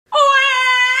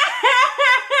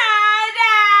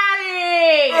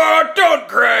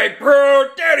right, Pearl.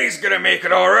 Daddy's gonna make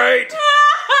it all right.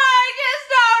 I just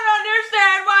don't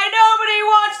understand why nobody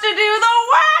wants to do the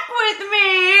whack with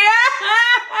me.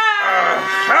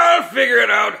 I'll figure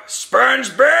it out.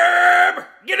 Spongebob,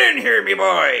 get in here, me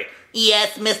boy.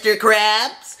 Yes, Mr.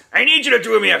 Krabs? I need you to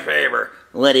do me a favor.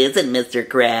 What is it, Mr.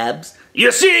 Krabs?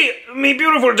 You see, me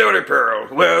beautiful daughter Pearl,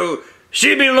 well,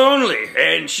 she be lonely,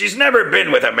 and she's never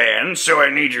been with a man, so I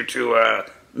need you to,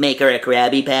 Make her a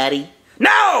Krabby Patty?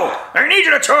 No! I need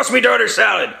you to toss me daughter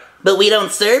salad. But we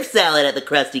don't serve salad at the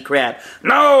Krusty Krab.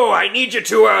 No, I need you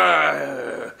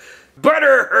to,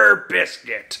 butter her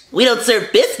biscuit. We don't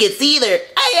serve biscuits either.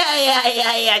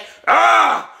 Ay.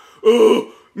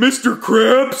 Mr.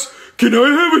 Krabs, can I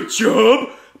have a job?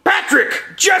 Patrick,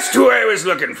 just who I was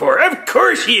looking for. Of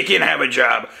course you can have a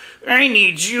job. I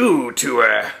need you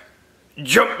to,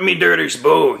 jump me daughter's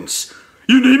bones.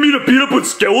 You need me to beat up a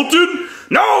skeleton?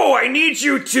 No, I need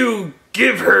you to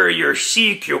give her your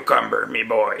sea cucumber, me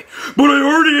boy. But I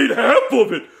already ate half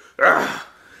of it.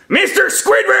 Mr.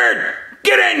 Squidward,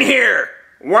 get in here.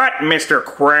 What, Mr.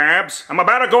 Krabs? I'm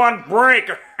about to go on break.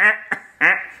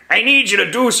 I need you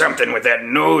to do something with that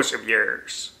nose of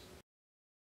yours.